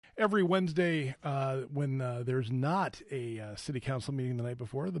Every Wednesday, when there's not a city council meeting the night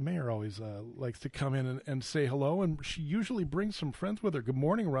before, the mayor always likes to come in and say hello, and she usually brings some friends with her. Good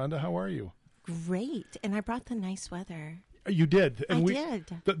morning, Rhonda. How are you? Great, and I brought the nice weather. You did. And I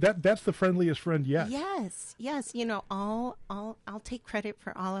did. That's the friendliest friend yet. Yes. You know, I'll take credit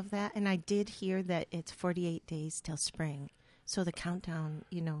for all of that, and I did hear that it's 48 days till spring. So the countdown,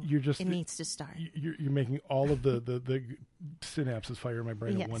 it needs to start. You're making all of the synapses fire in my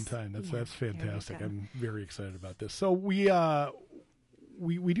brain at one time. That's fantastic. I'm very excited about this. So we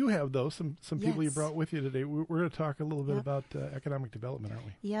do have those some people you brought with you today. We're going to talk a little bit about economic development, aren't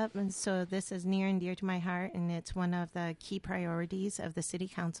we? Yep. And so this is near and dear to my heart, and it's one of the key priorities of the City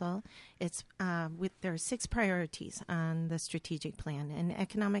Council. It's there are 6 priorities on the strategic plan, and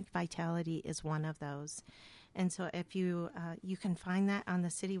economic vitality is one of those. And so if you can find that on the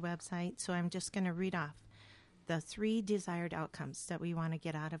city website. So I'm just going to read off the 3 desired outcomes that we want to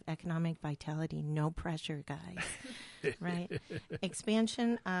get out of economic vitality. No pressure, guys. Right?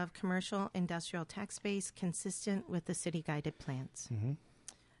 Expansion of commercial industrial tax base consistent with the city guided plans.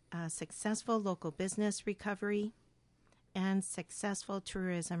 Mm-hmm. Successful local business recovery and successful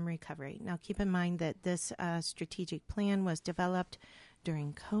tourism recovery. Now, keep in mind that this strategic plan was developed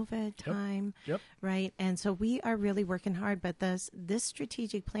during COVID time, right? And so we are really working hard, but this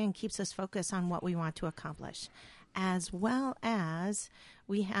strategic plan keeps us focused on what we want to accomplish, as well as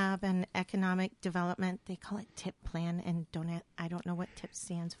we have an economic development, they call it TIP plan, and I don't know what TIP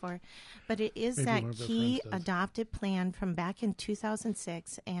stands for, but it is maybe that key adopted plan from back in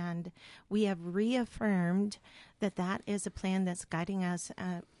 2006, and we have reaffirmed that is a plan that's guiding us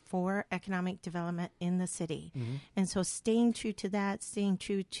for economic development in the city. Mm-hmm. And so staying true to that, staying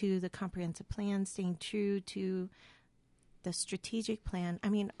true to the comprehensive plan, staying true to the strategic plan, I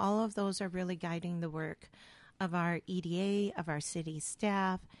mean, all of those are really guiding the work of our EDA, of our city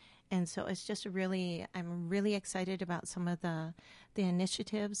staff. And so it's just I'm really excited about some of the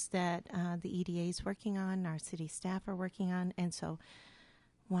initiatives that the EDA is working on, our city staff are working on. And so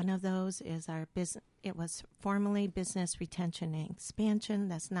one of those is our business. It was formerly business retention and expansion.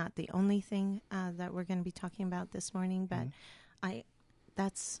 That's not the only thing that we're going to be talking about this morning, but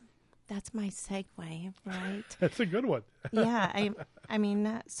that's my segue, right? That's a good one. Yeah, I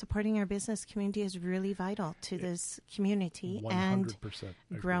mean, supporting our business community is really vital to this community, 100%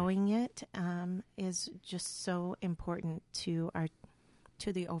 and growing it is just so important to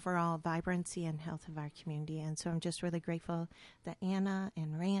the overall vibrancy and health of our community. And so I'm just really grateful that Anna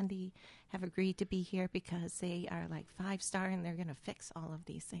and Randy have agreed to be here because they are like 5-star and they're going to fix all of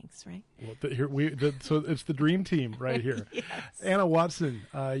these things, right? Well, so it's the dream team right here. Yes. Anna Watson,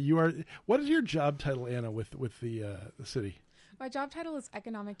 what is your job title, Anna, with the city? My job title is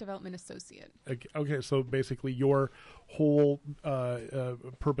Economic Development Associate. Okay, so basically your whole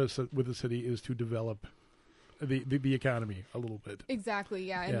purpose with the city is to develop the economy a little bit. Exactly,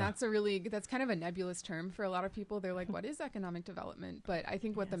 yeah. And that's kind of a nebulous term for a lot of people. They're like, what is economic development? But I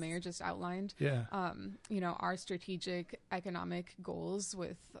think what the mayor just outlined, our strategic economic goals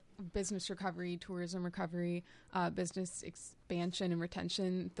with business recovery, tourism recovery, business expansion and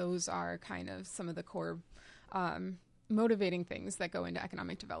retention, those are kind of some of the core motivating things that go into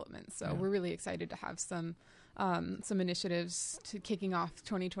economic development. So we're really excited to have some initiatives to kicking off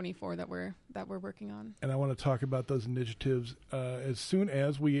 2024 that we're working on. And I want to talk about those initiatives as soon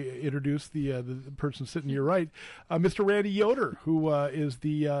as we introduce the person sitting to your right, Mr. Randy Yoder, who is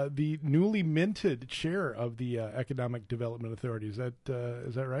the newly minted chair of the Economic Development Authority. Is that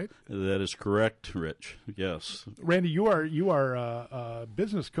right? That is correct, Rich. Yes. Randy, you are a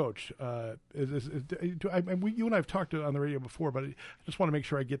business coach. You and I have talked on the radio before, but I just want to make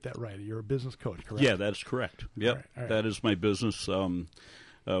sure I get that right. You're a business coach, correct? Yeah, that is correct. Yep. All right. That is my business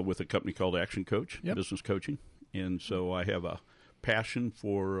with a company called Action Coach, business coaching. And so I have a passion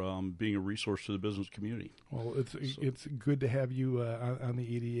for being a resource to the business community. Well, it's good to have you on the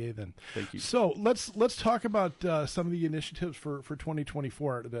EDA then. Thank you. So let's talk about some of the initiatives for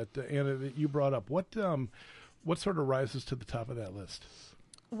 2024 that Anna, that you brought up. What sort of rises to the top of that list?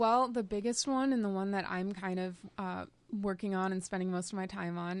 Well, the biggest one and the one that I'm kind of working on and spending most of my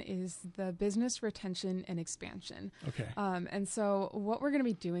time on is the business retention and expansion. Okay. And so what we're going to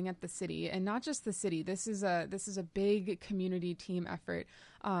be doing at the city, and not just the city, this is a big community team effort,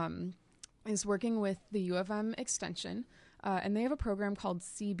 is working with the U of M Extension. And they have a program called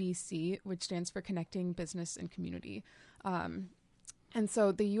CBC, which stands for Connecting Business and Community. And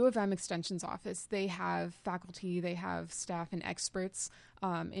so the U of M Extension's office, they have faculty, they have staff and experts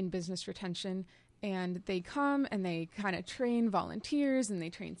in business retention. And they come and they kind of train volunteers and they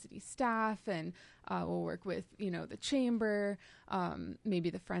train city staff, and we'll work with, the chamber, maybe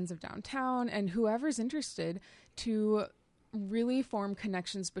the Friends of Downtown, and whoever's interested to really form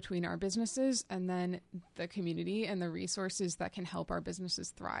connections between our businesses and then the community and the resources that can help our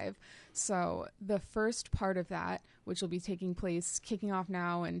businesses thrive. So the first part of that, which will be kicking off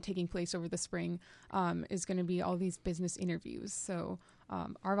now and taking place over the spring, is going to be all these business interviews. So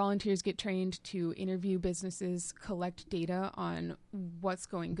our volunteers get trained to interview businesses, collect data on what's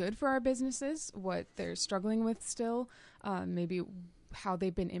going good for our businesses, what they're struggling with still, maybe how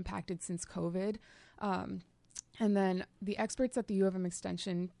they've been impacted since COVID. And then the experts at the U of M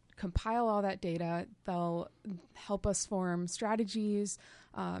Extension compile all that data. They'll help us form strategies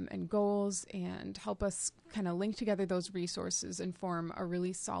and goals and help us kind of link together those resources and form a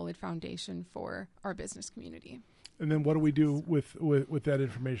really solid foundation for our business community. And then what do we do with that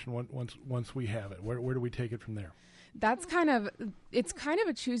information once we have it? Where do we take it from there? It's kind of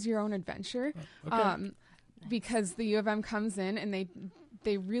a choose your own adventure. Okay. Because the U of M comes in and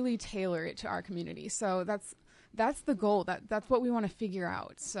they really tailor it to our community. So that's the goal. That's what we want to figure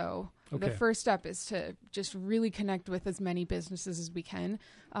out. So the first step is to just really connect with as many businesses as we can,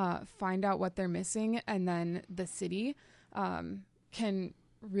 find out what they're missing, and then the city can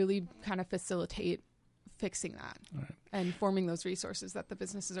really kind of facilitate fixing that and forming those resources that the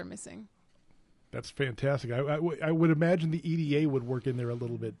businesses are missing. That's fantastic. I would imagine the EDA would work in there a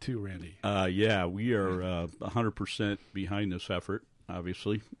little bit too, Randy. Yeah, we are 100% behind this effort,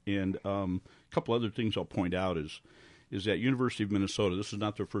 obviously. And a couple other things I'll point out is that University of Minnesota, this is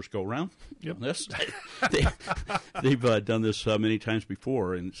not their first go-around. Yep. They've done this many times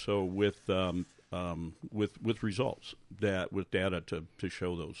before, and so with results, with data to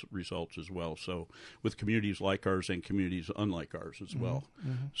show those results as well. So with communities like ours and communities unlike ours as well.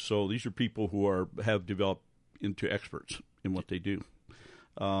 Mm-hmm. So these are people who have developed into experts in what they do.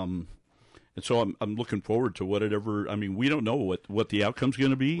 And so I'm looking forward to whatever. I mean, we don't know what the outcome's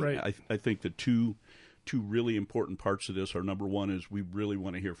going to be. Right. I think the two really important parts of this are, number one is we really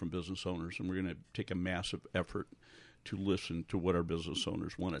want to hear from business owners, and we're going to take a massive effort to listen to what our business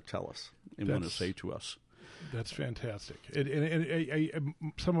owners want to tell us and want to say to us. That's fantastic. And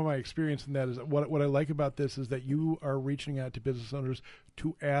some of my experience in that is what I like about this is that you are reaching out to business owners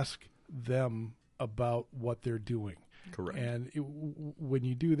to ask them about what they're doing. Correct. And when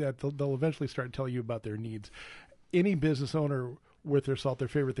you do that, they'll eventually start telling you about their needs. Any business owner worth their salt, their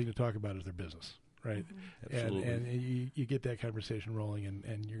favorite thing to talk about is their business, right? Mm-hmm. Absolutely. And you get that conversation rolling,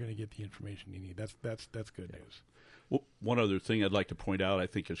 and you're going to get the information you need. That's good news. Well, one other thing I'd like to point out I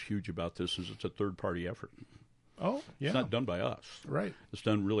think is huge about this is it's a third-party effort. Oh, yeah. It's not done by us. Right.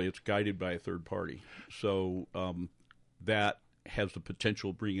 It's guided by a third party. So that has the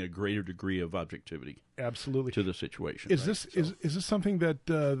potential of bringing a greater degree of objectivity. Absolutely. To the situation. Is this something that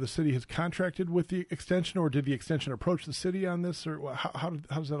the city has contracted with the extension, or did the extension approach the city on this, or how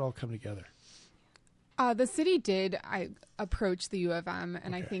does that all come together? The city did approach the U of M,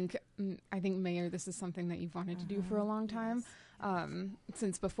 and I think Mayor, this is something that you've wanted to do for a long time,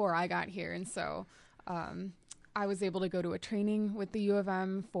 since before I got here, and so I was able to go to a training with the U of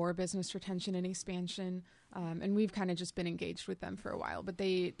M for business retention and expansion, and we've kind of just been engaged with them for a while, but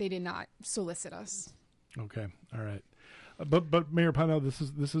they did not solicit us. Okay, all right. But Mayor Pownell,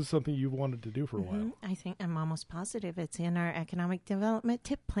 this is something you've wanted to do for a while. I think I'm almost positive it's in our economic development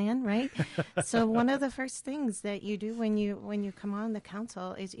tip plan, right? So one of the first things that you do when you come on the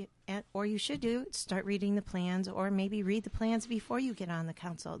council is, or you should do, start reading the plans, or maybe read the plans before you get on the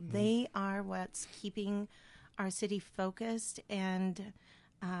council. Mm-hmm. They are what's keeping our city focused and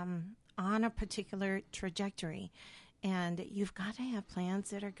on a particular trajectory. And you've got to have plans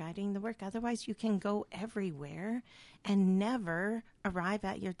that are guiding the work. Otherwise, you can go everywhere and never arrive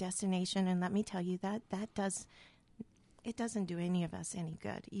at your destination. And let me tell you it doesn't do any of us any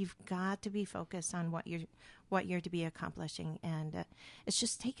good. You've got to be focused on what you're to be accomplishing. And it's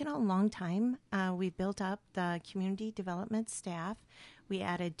just taken a long time. We built up the community development staff. We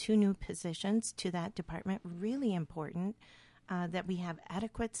added 2 new positions to that department. Really important. That we have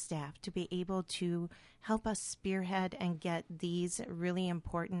adequate staff to be able to help us spearhead and get these really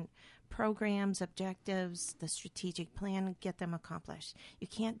important programs, objectives, the strategic plan, get them accomplished. You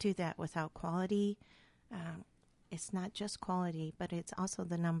can't do that without quality. It's not just quality, but it's also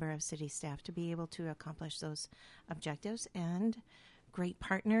the number of city staff to be able to accomplish those objectives, and great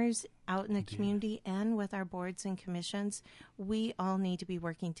partners out in the community and with our boards and commissions. We all need to be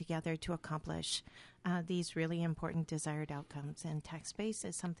working together to accomplish these really important desired outcomes. And tax base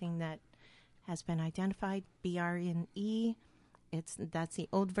is something that has been identified. BR&E That's the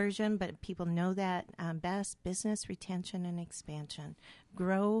old version, but people know that best: business retention and expansion.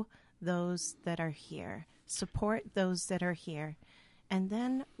 Grow those that are here. Support those that are here. And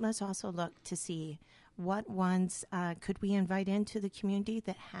then let's also look to see what ones could we invite into the community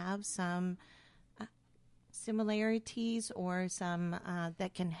that have some similarities or some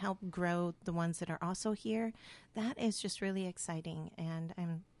that can help grow the ones that are also here. That is just really exciting, and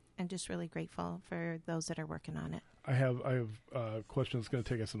I'm just really grateful for those that are working on it. I have a question that's going to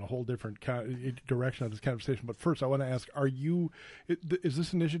take us in a whole different direction of this conversation. But first, I want to ask: is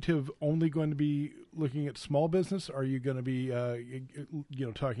this initiative only going to be looking at small business? Are you going to be,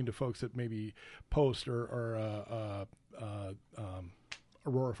 talking to folks at maybe Post or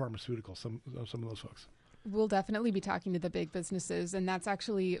Aurora Pharmaceuticals? Some of those folks. We'll definitely be talking to the big businesses, and that's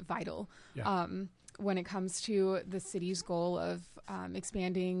actually vital. Yeah. When it comes to the city's goal of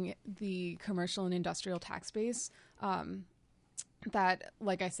expanding the commercial and industrial tax base, that,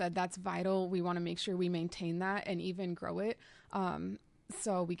 like I said, that's vital. We want to make sure we maintain that and even grow it,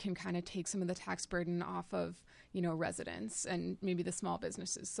 so we can kind of take some of the tax burden off of, residents and maybe the small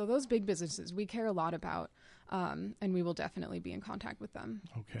businesses. So those big businesses we care a lot about, and we will definitely be in contact with them.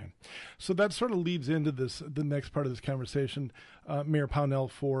 Okay. So that sort of leads into the next part of this conversation. Mayor Pownell,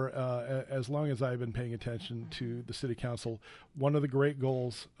 for as long as I've been paying attention to the City Council, one of the great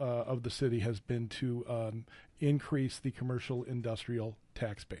goals of the city has been to increase the commercial industrial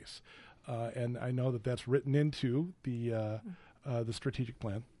tax base. And I know that that's written into the strategic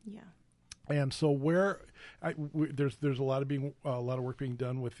plan. Yeah. And so there's a lot of work being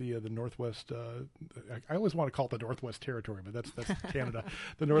done with the Northwest. I always want to call it the Northwest Territory, but that's Canada.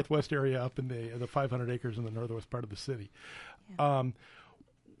 The Northwest area up in the 500 acres in the northwest part of the city. Yeah.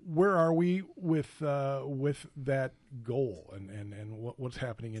 Where are we with that goal, and what's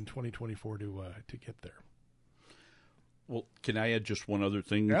happening in 2024 to get there? Well, can I add just one other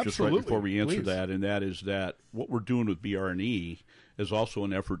thing Absolutely. Just right before we answer Please. that, and that is that what we're doing with BR&E is also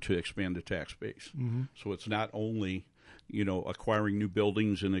an effort to expand the tax base. Mm-hmm. So it's not only, acquiring new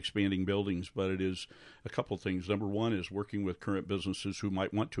buildings and expanding buildings, but it is a couple of things. Number one is working with current businesses who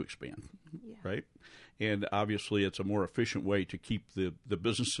might want to expand, right? And obviously it's a more efficient way to keep the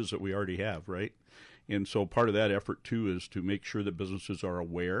businesses that we already have, right? And so part of that effort, too, is to make sure that businesses are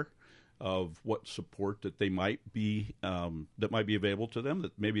aware of what support that they might be available to them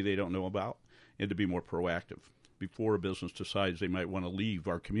that maybe they don't know about, and to be more proactive before a business decides they might want to leave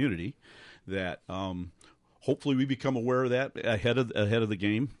our community. That hopefully we become aware of that ahead of the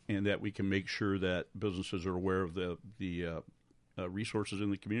game, and that we can make sure that businesses are aware of the resources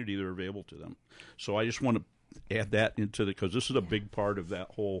in the community that are available to them. So I just want to add that into because this is a big part of that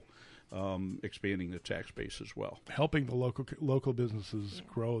whole. Expanding the tax base as well, helping the local businesses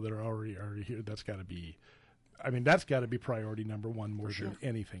grow that are already here. That's got to be, priority number one more than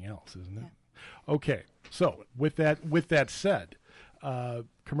anything else, isn't it? Yeah. Okay, so with that said,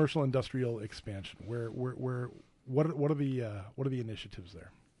 commercial industrial expansion. What are the initiatives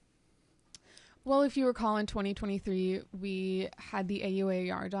there? Well, if you recall, in 2023, we had the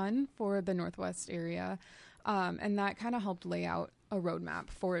AUAR done for the Northwest area, and that kind of helped lay out a roadmap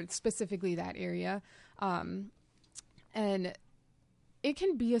for specifically that area. And it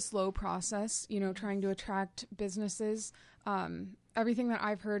can be a slow process, trying to attract businesses. Everything that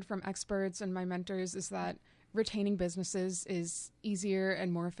I've heard from experts and my mentors is that retaining businesses is easier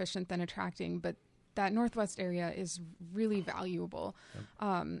and more efficient than attracting, but that Northwest area is really valuable.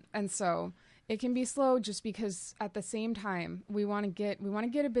 Yep. And so it can be slow just because at the same time we want to get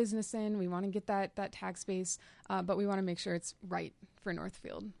a business in, we want to get that tax base, but we want to make sure it's right for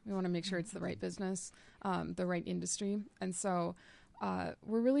Northfield. We want to make sure it's the right business, the right industry, and so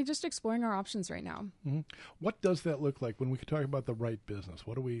we're really just exploring our options right now. Mm-hmm. What does that look like when we could talk about the right business?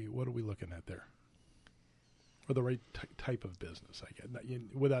 What are we looking at there? Or the right type of business, I guess,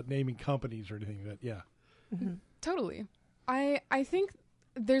 without naming companies or anything. But yeah, mm-hmm. Totally. I think.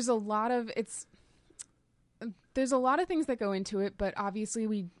 There's a lot of things that go into it, but obviously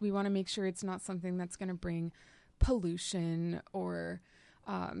we want to make sure it's not something that's going to bring pollution or,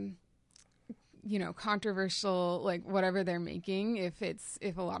 controversial, like whatever they're making. If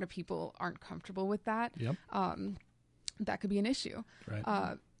a lot of people aren't comfortable with that, yep. That could be an issue.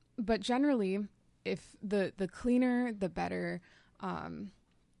 Right. But generally, if the cleaner, the better.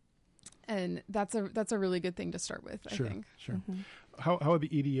 And that's a really good thing to start with, I think. Sure. Mm-hmm. How would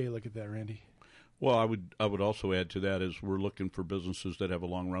the EDA look at that, Randy? Well, I would also add to that is we're looking for businesses that have a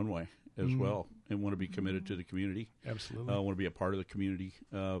long runway as well and want to be committed to the community. Absolutely. Want to be a part of the community,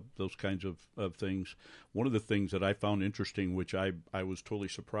 those kinds of things. One of the things that I found interesting, which I was totally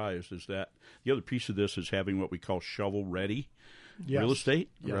surprised, is that the other piece of this is having what we call shovel ready. real estate,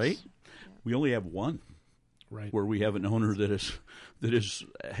 right? We only have one. Right. Where we have an owner that has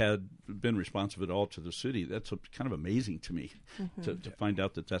had been responsive at all to the city. That's kind of amazing to me to find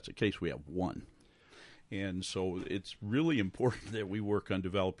out that that's the case. We have one. And so it's really important that we work on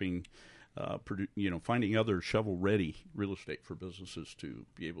developing, finding other shovel-ready real estate for businesses to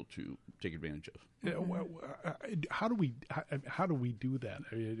be able to take advantage of. How do we do that?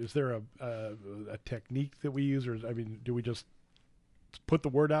 I mean, is there a technique that we use, or do we just put the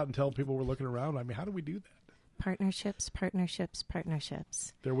word out and tell people we're looking around? I mean, how do we do that? Partnerships.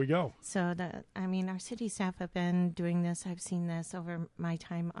 There we go. So, our city staff have been doing this. I've seen this over my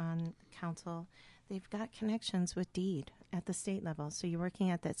time on council. They've got connections with DEED at the state level. So you're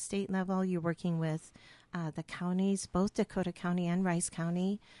working at that state level. You're working with the counties, both Dakota County and Rice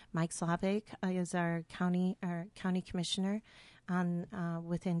County. Mike Slavik is our county commissioner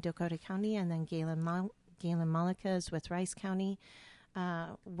within Dakota County, and then Galen Malika is with Rice County,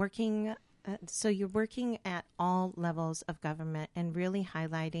 working. So you're working at all levels of government and really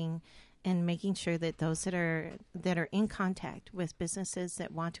highlighting and making sure that those that are in contact with businesses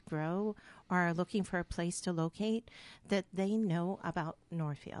that want to grow or are looking for a place to locate, that they know about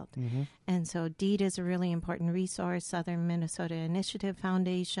Northfield. Mm-hmm. And so DEED is a really important resource, Southern Minnesota Initiative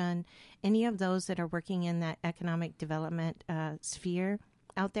Foundation, any of those that are working in that economic development sphere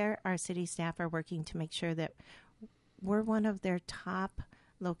out there, our city staff are working to make sure that we're one of their top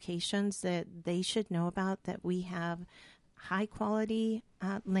locations that they should know about, that we have high quality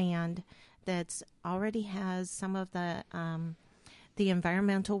land that's already has some of the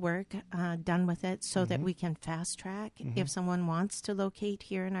environmental work done with it, so that we can fast track if someone wants to locate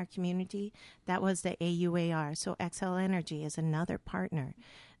here in our community. That was the AUAR. So XL Energy is another partner.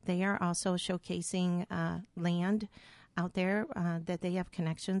 They are also showcasing land out there that they have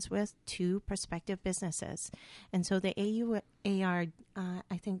connections with to prospective businesses. And so the AUAR,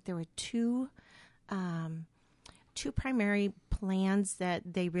 I think there were two primary plans that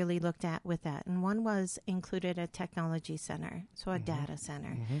they really looked at with that. And one was included a technology center, so a data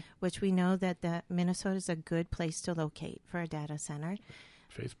center, which we know that Minnesota is a good place to locate for a data center.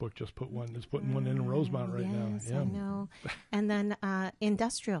 Facebook just is putting one in Rosemont right now. Yes, I know. And then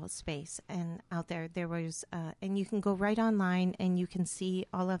industrial space, and out there was, and you can go right online and you can see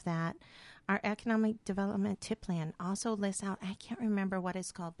all of that. Our economic development tip plan also lists out, I can't remember what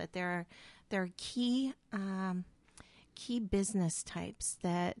it's called, but there are key business types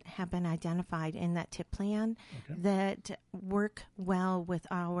that have been identified in that tip plan that work well with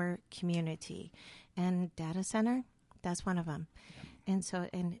our community. And data center, that's one of them. And so,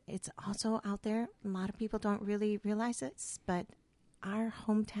 and it's also out there. A lot of people don't really realize this, but our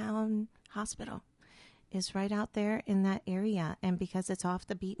hometown hospital is right out there in that area. And because it's off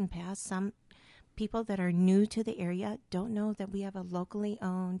the beaten path, some people that are new to the area don't know that we have a locally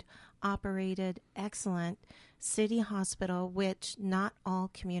owned, operated, excellent city hospital, which not all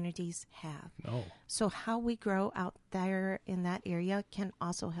communities have. No. So how we grow out there in that area can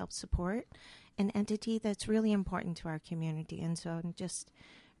also help support an entity that's really important to our community. And so I'm just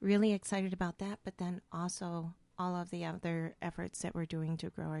really excited about that, but then also all of the other efforts that we're doing to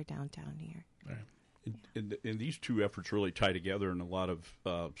grow our downtown here. All right. And these two efforts really tie together in a lot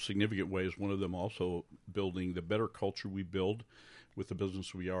of significant ways. One of them also building the better culture we build with the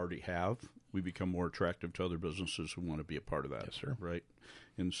business we already have. We become more attractive to other businesses who want to be a part of that. Yes, sir. Right.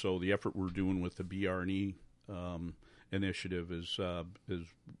 And so the effort we're doing with the BR&E initiative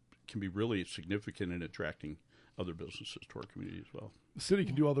can be really significant in attracting other businesses to our community as well. The city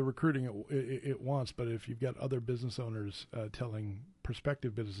can do all the recruiting it wants, but if you've got other business owners telling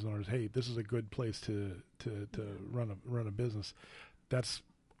prospective business owners, "Hey, this is a good place to run a business," that's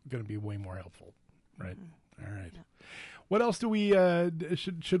going to be way more helpful, right? Mm-hmm. All right. Yeah. What else do we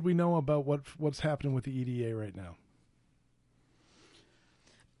should we know about what's happening with the EDA right now?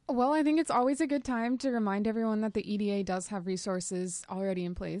 Well, I think it's always a good time to remind everyone that the EDA does have resources already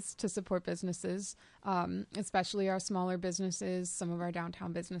in place to support businesses, especially our smaller businesses, some of our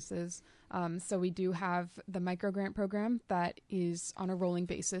downtown businesses. So we do have the microgrant program that is on a rolling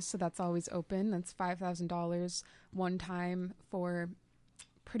basis, so that's always open. That's $5,000 one time for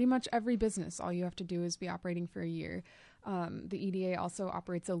pretty much every business. All you have to do is be operating for a year. The EDA also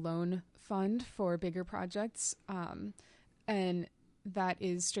operates a loan fund for bigger projects, and that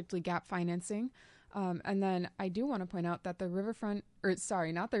is strictly gap financing. And then I do want to point out that the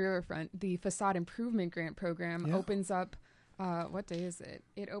the Facade Improvement Grant Program opens up, what day is it?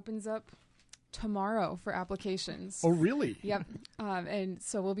 It opens up tomorrow for applications. Oh, really? Yep. And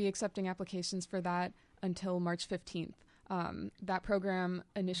so we'll be accepting applications for that until March 15th. That program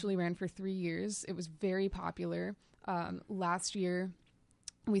initially ran for 3 years. It was very popular. Last year,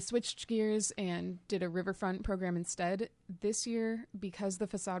 we switched gears and did a riverfront program instead. This year, because the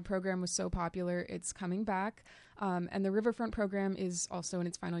facade program was so popular, it's coming back. And the riverfront program is also in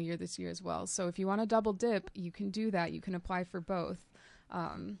its final year this year as well. So if you want to double dip, you can do that. You can apply for both.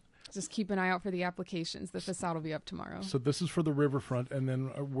 Just keep an eye out for the applications. The facade will be up tomorrow. So this is for the riverfront, and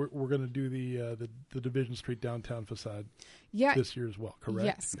then we're going to do the Division Street downtown facade this year as well, correct?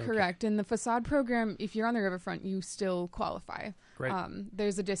 Yes, correct. And the facade program, if you're on the riverfront, you still qualify. Great.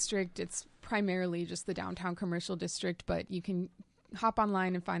 There's a district. It's primarily just the downtown commercial district, but you can hop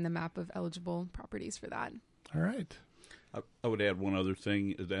online and find the map of eligible properties for that. All right. I would add one other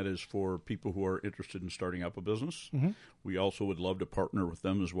thing, that is for people who are interested in starting up a business. Mm-hmm. We also would love to partner with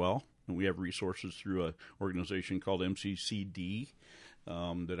them as well. And we have resources through an organization called MCCD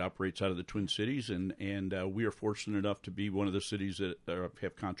that operates out of the Twin Cities. And we are fortunate enough to be one of the cities that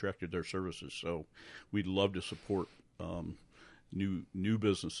have contracted their services. So we'd love to support new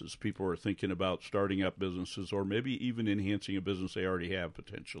businesses. People are thinking about starting up businesses, or maybe even enhancing a business they already have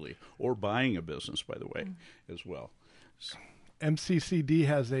potentially, or buying a business, by the way, as well. MCCD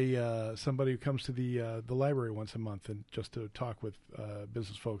has somebody who comes to the library once a month and just to talk with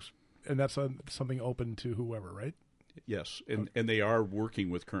business folks, and that's something open to whoever, right? Yes, and they are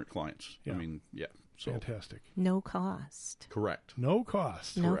working with current clients. Yeah. I mean, yeah. So. Fantastic. No cost. Correct. No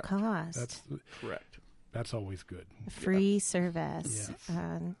cost. No Correct. cost. That's correct. That's always good. Free service. Yes.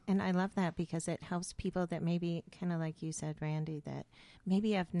 And I love that because it helps people that maybe, kind of like you said, Randy, that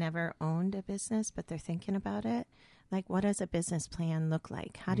maybe have never owned a business, but they're thinking about it. Like, what does a business plan look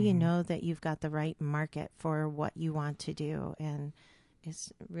like? How do you know that you've got the right market for what you want to do? And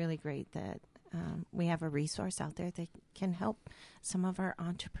it's really great that we have a resource out there that can help some of our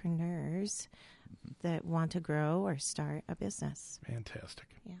entrepreneurs that want to grow or start a business. Fantastic.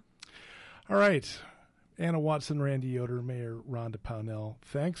 Yeah. All right. Anna Watson, Randy Yoder, Mayor Rhonda Pownell,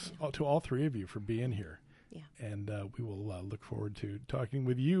 thanks to all three of you for being here. Yeah. And we will look forward to talking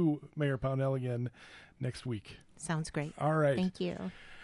with you, Mayor Pownell, again next week. Sounds great. All right. Thank you.